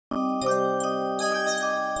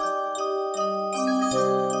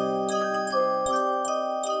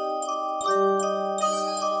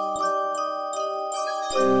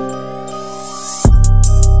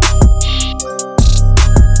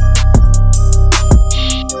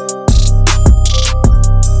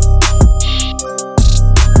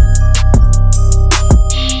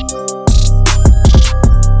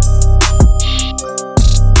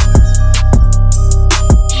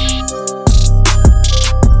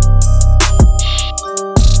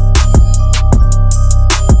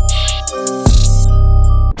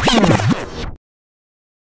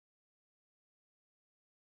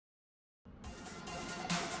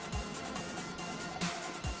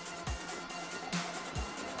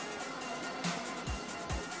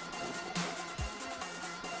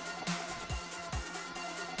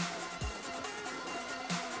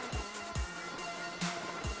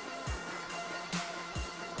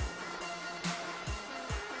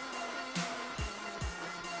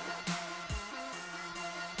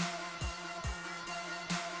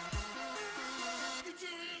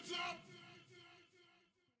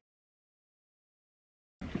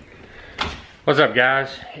What's up,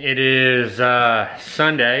 guys? It is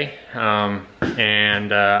Sunday,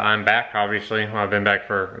 and I'm back, obviously. Well, I've been back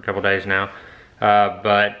for a couple days now,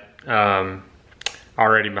 but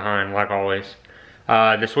already behind, like always.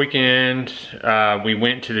 This weekend, we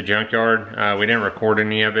went to the junkyard. We didn't record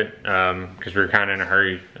any of it because we were kind of in a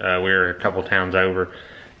hurry. We were a couple towns over,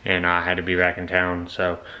 and I had to be back in town,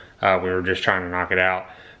 so we were just trying to knock it out.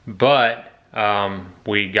 But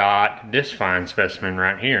we got this fine specimen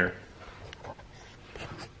right here.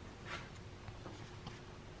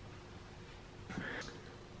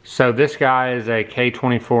 So this guy is a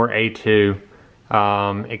K24A2.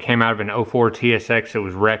 It came out of an 04 TSX. It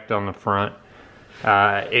was wrecked on the front.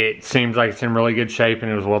 It seems like it's in really good shape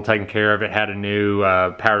and it was well taken care of. It had a new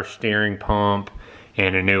power steering pump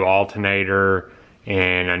and a new alternator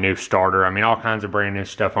and a new starter. I mean, all kinds of brand new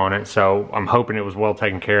stuff on it. So I'm hoping it was well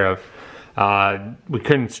taken care of. We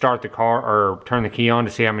couldn't start the car or turn the key on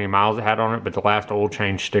to see how many miles it had on it, but the last oil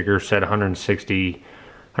change sticker said 160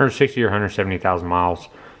 or 170,000 miles.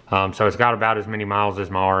 So it's got about as many miles as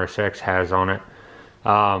my RSX has on it.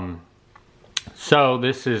 So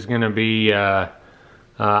this is going to be,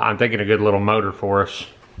 I'm thinking, a good little motor for us.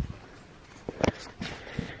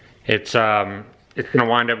 It's going to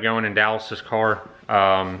wind up going in Dallas's car.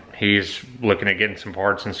 He's looking at getting some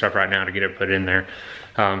parts and stuff right now to get it put in there.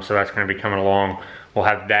 So that's going to be coming along. We'll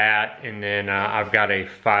have that, and then I've got a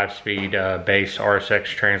 5-speed base RSX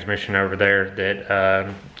transmission over there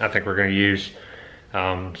that I think we're going to use.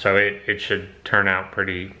 So it should turn out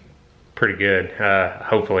pretty good,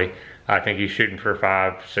 hopefully. I think he's shooting for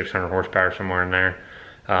 500-600 horsepower somewhere in there,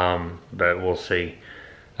 but we'll see.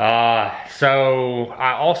 So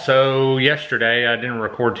I also, yesterday, I didn't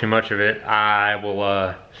record too much of it. I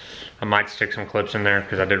might stick some clips in there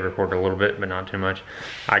because I did record a little bit, but not too much.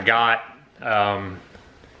 I got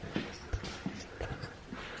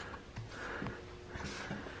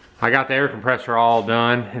the air compressor all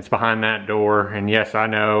done. It's behind that door, and yes, I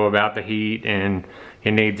know about the heat and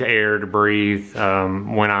it needs air to breathe.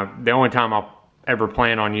 The only time I'll ever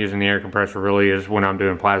plan on using the air compressor really is when I'm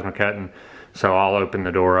doing plasma cutting. So I'll open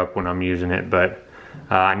the door up when I'm using it, but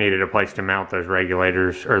I needed a place to mount those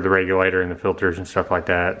regulators, or the regulator and the filters and stuff like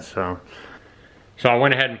that. So I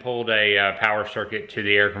went ahead and pulled a power circuit to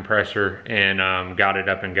the air compressor and got it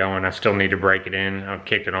up and going. I still need to break it in. I've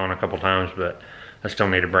kicked it on a couple times, but I still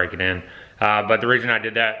need to break it in. But the reason I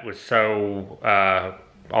did that was so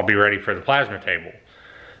I'll be ready for the plasma table.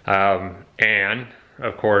 And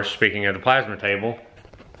of course, speaking of the plasma table,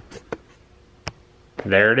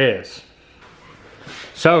 there it is.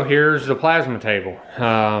 So here's the plasma table.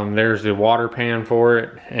 There's the water pan for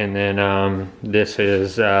it, and then this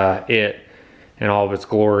is it in all of its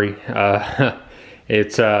glory.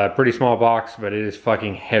 It's a pretty small box, but it is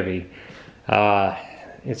fucking heavy.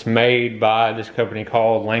 It's made by this company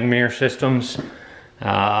called Langmuir Systems.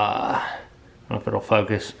 I don't know if it'll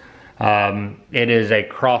focus. It is a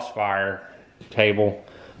Crossfire table.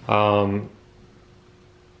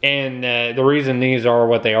 And the reason these are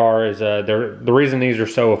what they are is the reason these are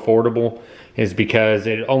so affordable is because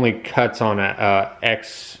it only cuts on a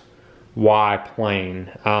XY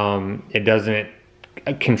plane. It doesn't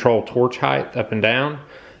control torch height up and down.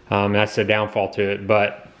 That's the downfall to it,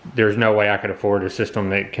 but there's no way I could afford a system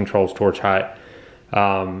that controls torch height.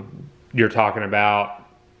 You're talking about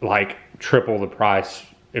like triple the price,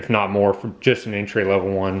 if not more, for just an entry-level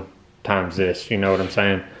one times this, you know what I'm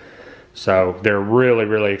saying? So they're really,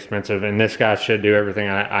 really expensive, and this guy should do everything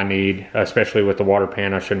I need, especially with the water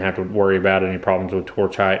pan. I shouldn't have to worry about any problems with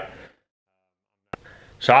torch height.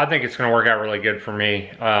 So I think it's going to work out really good for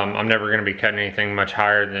me. I'm never going to be cutting anything much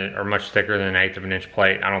higher than, or much thicker than 1/8 of an inch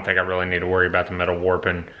plate. I don't think I really need to worry about the metal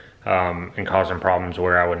warping and causing problems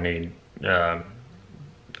where I would need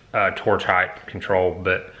torch height control,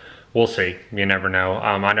 but we'll see. You never know.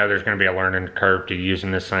 I know there's going to be a learning curve to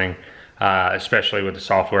using this thing, especially with the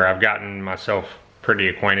software. I've gotten myself pretty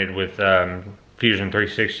acquainted with Fusion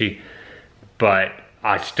 360, but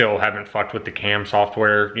I still haven't fucked with the CAM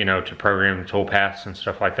software, you know, to program tool paths and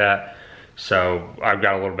stuff like that. So I've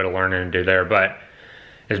got a little bit of learning to do there, but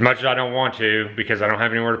as much as I don't want to, because I don't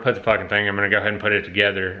have anywhere to put the fucking thing, I'm gonna go ahead and put it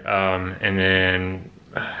together and then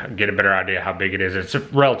get a better idea how big it is. It's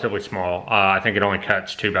relatively small. I think it only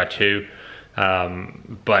cuts 2x2,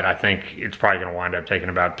 but I think it's probably gonna wind up taking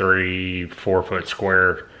about 3-4 foot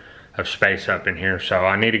square of space up in here. So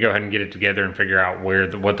I need to go ahead and get it together and figure out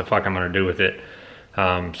what the fuck I'm gonna do with it.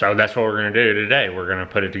 So that's what we're gonna do today. We're gonna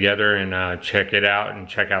put it together and check it out and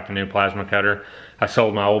check out the new plasma cutter. I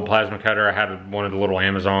sold my old plasma cutter. I had one of the little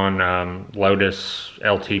Amazon Lotus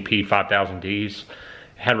LTP 5000Ds,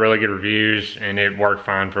 had really good reviews and it worked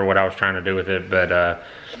fine for what I was trying to do with it, but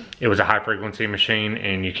it was a high frequency machine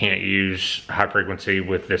and you can't use high frequency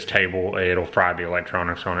with this table. It'll fry the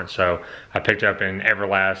electronics on it. So I picked up an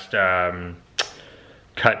Everlast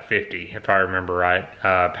Cut 50, if I remember right,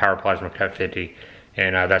 Power Plasma Cut 50,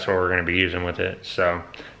 and that's what we're going to be using with it. So,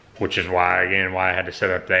 which is why, again, why I had to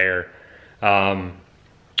set up there. But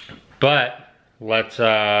let's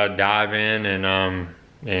dive in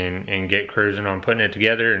and get cruising on putting it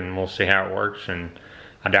together, and we'll see how it works. And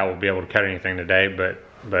I doubt we'll be able to cut anything today,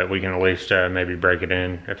 but we can at least maybe break it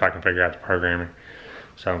in if I can figure out the programming.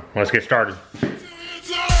 So let's get started.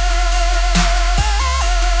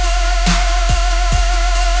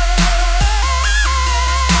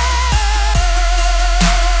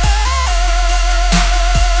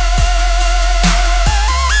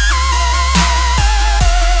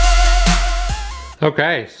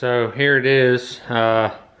 Okay, so here it is.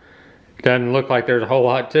 Doesn't look like there's a whole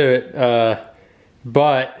lot to it,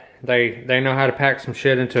 but they know how to pack some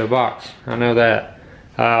shit into a box. I know that.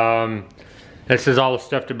 This is all the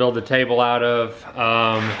stuff to build the table out of,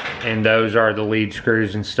 and those are the lead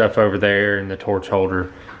screws and stuff over there, and the torch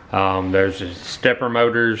holder. There's the stepper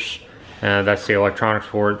motors. That's the electronics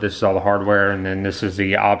for it. This is all the hardware, and then this is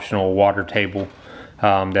the optional water table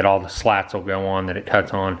that all the slats will go on, that it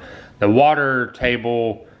cuts on. The water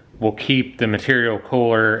table will keep the material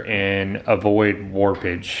cooler and avoid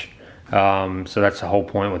warpage. So that's the whole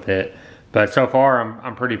point with it. But so far,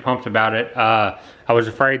 I'm pretty pumped about it. I was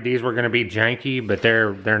afraid these were going to be janky, but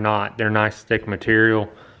they're not. They're nice, thick material.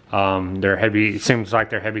 They're heavy. It seems like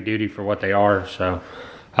they're heavy duty for what they are. So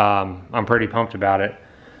I'm pretty pumped about it.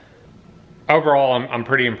 Overall, I'm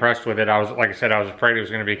pretty impressed with it. Like I said, I was afraid it was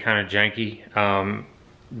going to be kind of janky.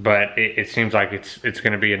 But it seems like it's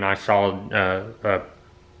going to be a nice solid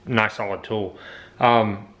tool.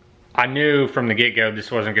 I knew from the get-go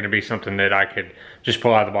this wasn't going to be something that I could just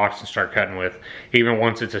pull out of the box and start cutting with. Even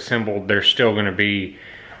once it's assembled, there's still going to be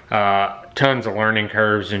tons of learning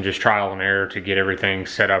curves and just trial and error to get everything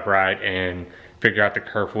set up right and figure out the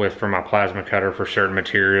kerf width for my plasma cutter for certain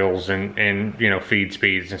materials and you know, feed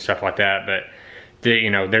speeds and stuff like that. But you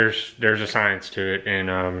know, there's a science to it,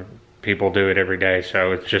 and people do it every day,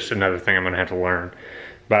 so it's just another thing I'm gonna have to learn.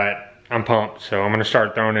 But I'm pumped, so I'm gonna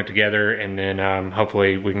start throwing it together, and then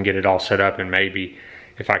hopefully we can get it all set up, and maybe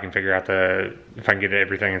if I can figure out if I can get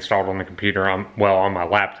everything installed on the computer, on my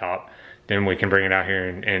laptop, then we can bring it out here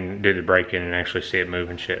and do the break-in and actually see it move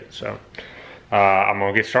and shit. So I'm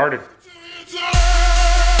gonna get started.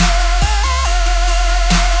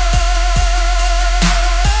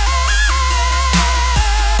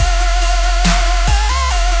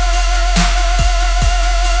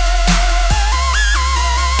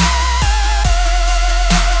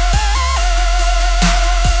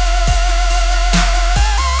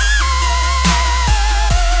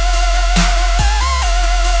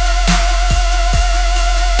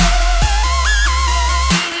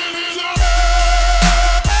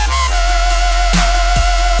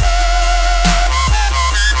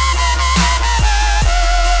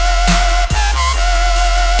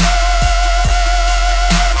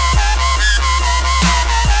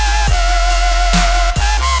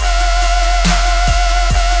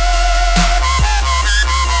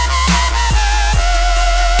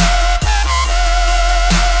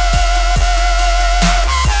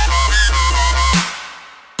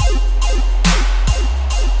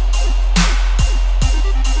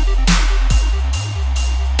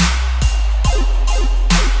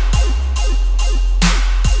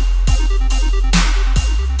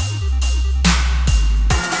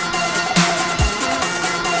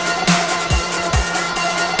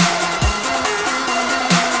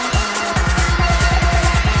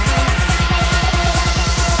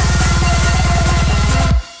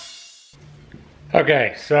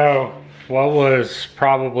 Okay, so what was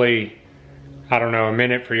probably, I don't know, a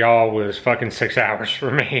minute for y'all was fucking 6 hours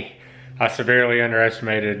for me. I severely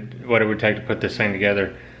underestimated what it would take to put this thing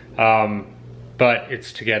together. But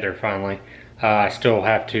it's together finally. I still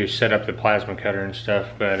have to set up the plasma cutter and stuff,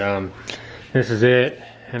 but this is it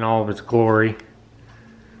in all of its glory.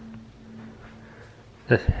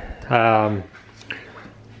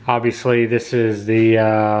 Obviously this is the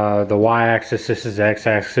y-axis, this is the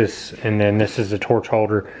x-axis, and then this is the torch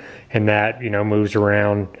holder, and that, you know, moves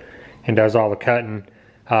around and does all the cutting.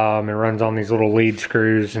 It runs on these little lead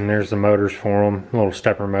screws, and there's the motors for them, little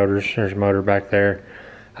stepper motors. There's a motor back there.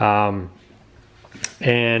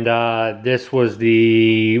 This was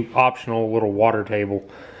the optional little water table.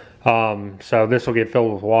 So this will get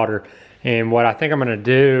filled with water. And what I think I'm gonna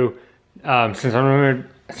do,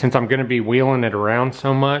 since I'm gonna be wheeling it around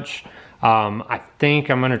so much, I think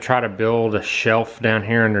I'm gonna try to build a shelf down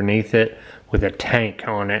here underneath it with a tank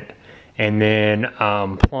on it, and then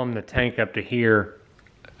plumb the tank up to here,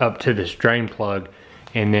 up to this drain plug,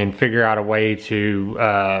 and then figure out a way to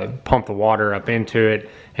pump the water up into it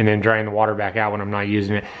and then drain the water back out when I'm not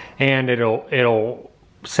using it. And it'll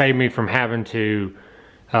save me from having to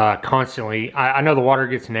constantly, I know the water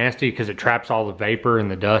gets nasty because it traps all the vapor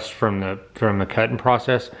and the dust from the cutting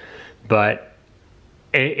process, but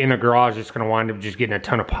in a garage it's going to wind up just getting a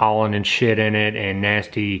ton of pollen and shit in it and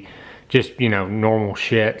nasty, just, you know, normal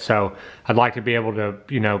shit. So I'd like to be able to,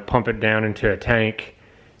 you know, pump it down into a tank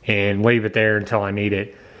and leave it there until I need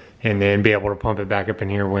it, and then be able to pump it back up in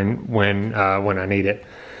here when I need it.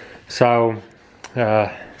 So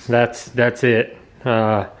that's it.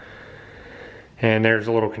 And there's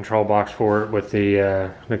a little control box for it with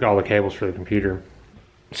all the cables for the computer.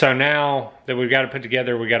 So now that we've got it put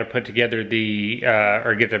together, we got to put together the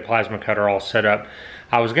or get the plasma cutter all set up.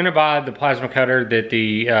 I was gonna buy the plasma cutter that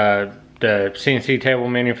the CNC table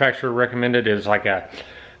manufacturer recommended. It was like a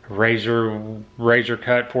razor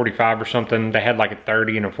cut 45 or something. They had like a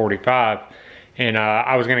 30 and a 45, and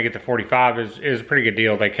I was gonna get the 45. It was a pretty good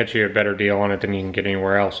deal. They catch you a better deal on it than you can get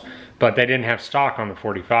anywhere else, but they didn't have stock on the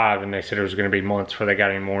 45, and they said it was gonna be months before they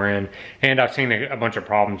got any more in, and I've seen a bunch of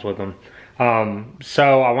problems with them.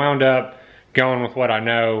 So I wound up going with what I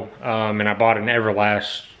know, and I bought an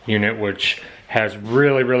Everlast unit, which has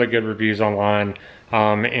really good reviews online,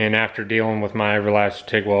 and after dealing with my Everlast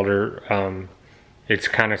TIG welder, it's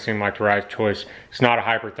kind of seemed like the right choice. It's not a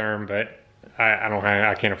Hypertherm, but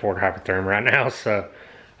I can't afford Hypertherm right now, so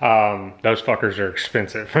those fuckers are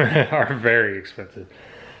expensive, are very expensive.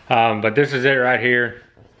 But this is it right here.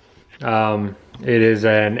 It is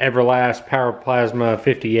an Everlast Power Plasma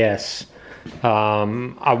 50S.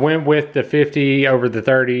 I went with the 50 over the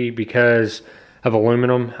 30 because of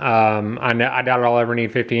aluminum. I doubt I'll ever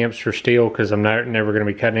need 50 amps for steel because I'm never going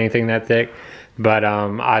to be cutting anything that thick. But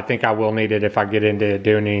I think I will need it if I get into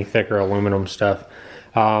doing any thicker aluminum stuff.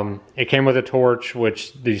 It came with a torch,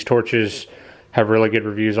 which these torches have really good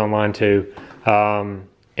reviews online too. And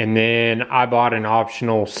then I bought an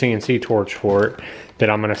optional CNC torch for it that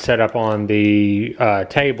I'm going to set up on the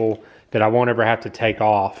table that I won't ever have to take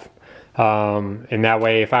off. And that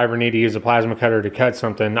way, if I ever need to use a plasma cutter to cut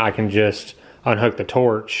something, I can just unhook the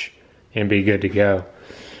torch and be good to go.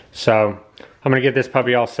 So I'm gonna get this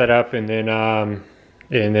puppy all set up, and then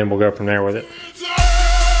we'll go from there with it.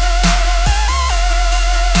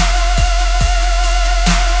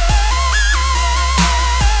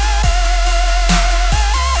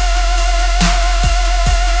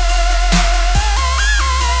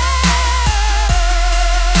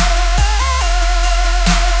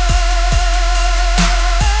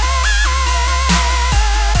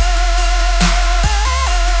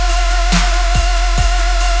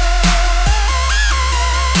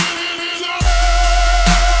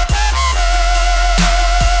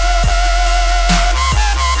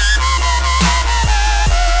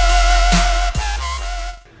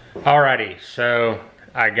 Alrighty, so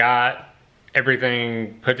I got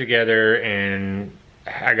everything put together and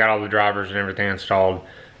I got all the drivers and everything installed.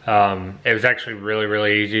 It was actually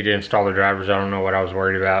really easy to install the drivers. I don't know what I was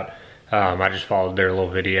worried about. I just followed their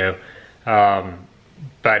little video.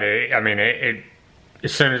 But as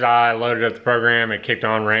soon as I loaded up the program, it kicked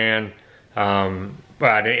on, ran.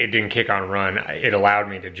 But it didn't kick on run. It allowed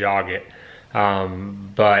me to jog it.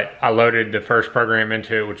 But I loaded the first program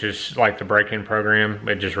into it, which is like the break-in program.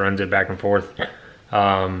 It just runs it back and forth.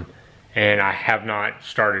 And I have not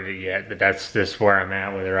started it yet, but that's where I'm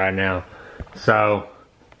at with it right now. So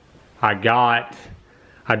I jogged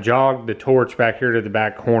the torch back here to the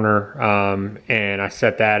back corner, and I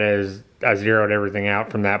set that as, I zeroed everything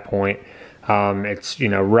out from that point. It's, you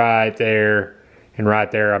know, right there and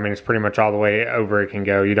right there. I mean, it's pretty much all the way over it can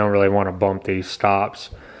go. You don't really want to bump these stops,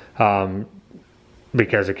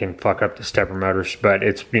 because it can fuck up the stepper motors, but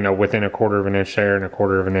it's, you know, within 1/4 of an inch there and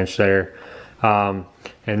 1/4 of an inch there. And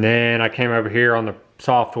then I came over here on the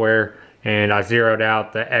software and I zeroed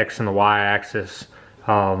out the X and the Y axis.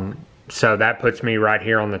 So that puts me right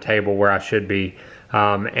here on the table where I should be.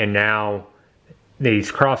 And now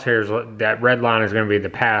these crosshairs, that red line is going to be the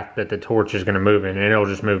path that the torch is going to move in, and it'll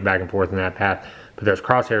just move back and forth in that path. But those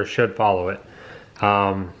crosshairs should follow it.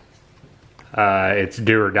 It's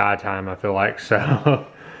do or die time, I feel like. So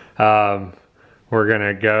we're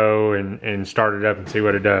gonna go and start it up and see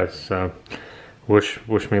what it does. So wish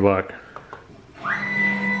me luck.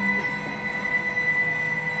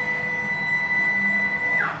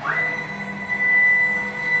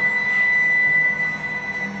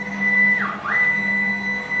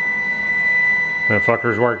 That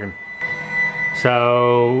fucker's working.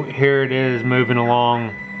 So here it is moving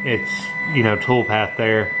along. It's, you know, toolpath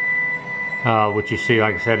there, which you see,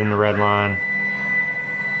 like I said, in the red line.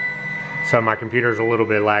 So my computer's a little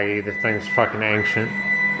bit laggy. This thing's fucking ancient,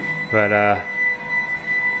 but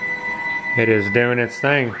it is doing its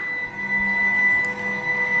thing.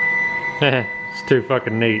 It's too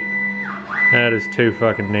fucking neat. That is too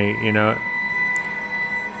fucking neat, you know.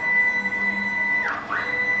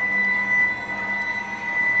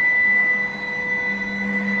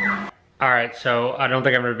 Alright, so I don't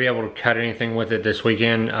think I'm going to be able to cut anything with it this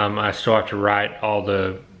weekend. I still have to write all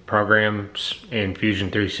the programs in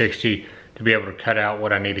Fusion 360 to be able to cut out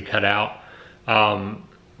what I need to cut out.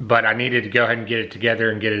 But I needed to go ahead and get it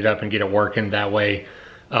together and get it up and get it working. That way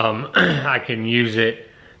I can use it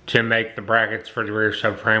to make the brackets for the rear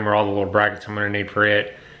subframe, or all the little brackets I'm going to need for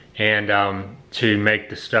it, and to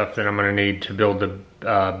make the stuff that I'm going to need to build the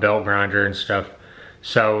belt grinder and stuff.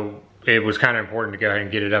 So it was kind of important to go ahead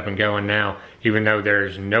and get it up and going now, even though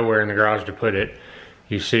there's nowhere in the garage to put it.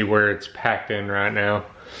 You see where it's packed in right now.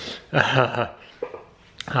 I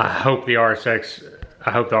hope the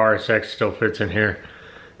RSX still fits in here.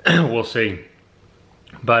 We'll see.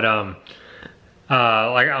 But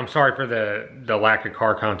like, I'm sorry for the lack of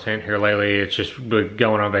car content here lately. It's just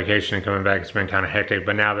going on vacation and coming back, it's been kind of hectic.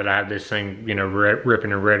 But now that I have this thing, you know,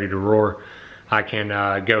 ripping and ready to roar, I can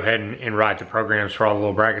go ahead and write the programs for all the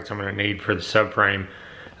little brackets I'm going to need for the subframe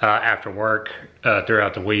after work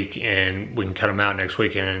throughout the week, and we can cut them out next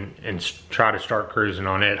weekend and try to start cruising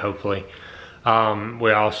on it, hopefully.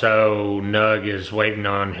 We also, Nug is waiting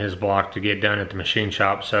on his block to get done at the machine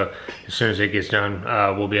shop, so as soon as it gets done,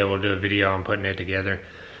 we'll be able to do a video on putting it together.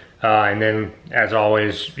 And then, as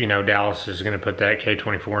always, you know, Dallas is going to put that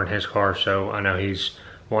K24 in his car, so I know he's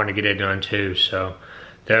wanting to get it done too, so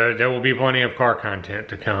there will be plenty of car content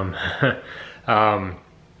to come.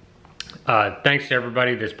 Thanks to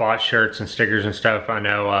everybody that's bought shirts and stickers and stuff. I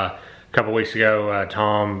know a couple weeks ago,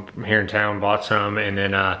 Tom here in town bought some, and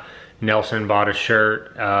then Nelson bought a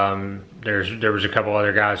shirt. There was a couple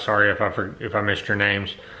other guys. Sorry if I missed your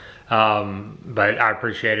names, but I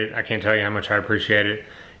appreciate it. I can't tell you how much I appreciate it.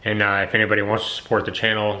 And if anybody wants to support the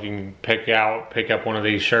channel, you can pick up one of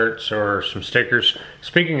these shirts or some stickers.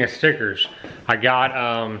 Speaking of stickers, I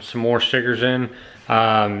got some more stickers in.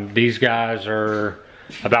 These guys are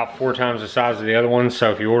about 4 times the size of the other ones,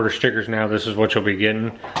 so if you order stickers now, this is what you'll be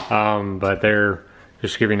getting. But they're,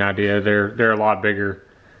 just to give you an idea, they're a lot bigger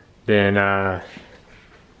than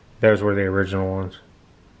those were the original ones.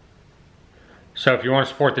 So if you want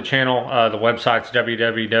to support the channel, the website's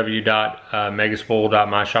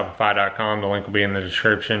www.megaspool.myshopify.com. The link will be in the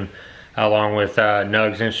description, along with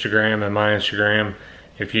Nug's Instagram and my Instagram.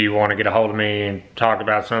 If you want to get a hold of me and talk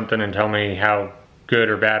about something and tell me how good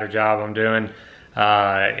or bad a job I'm doing,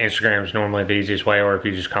 Instagram is normally the easiest way, or if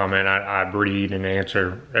you just comment, I read and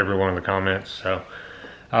answer every one of the comments. So,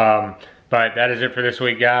 but that is it for this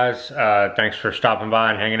week, guys. Thanks for stopping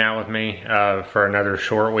by and hanging out with me for another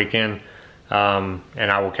short weekend.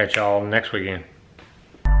 And I will catch y'all next weekend.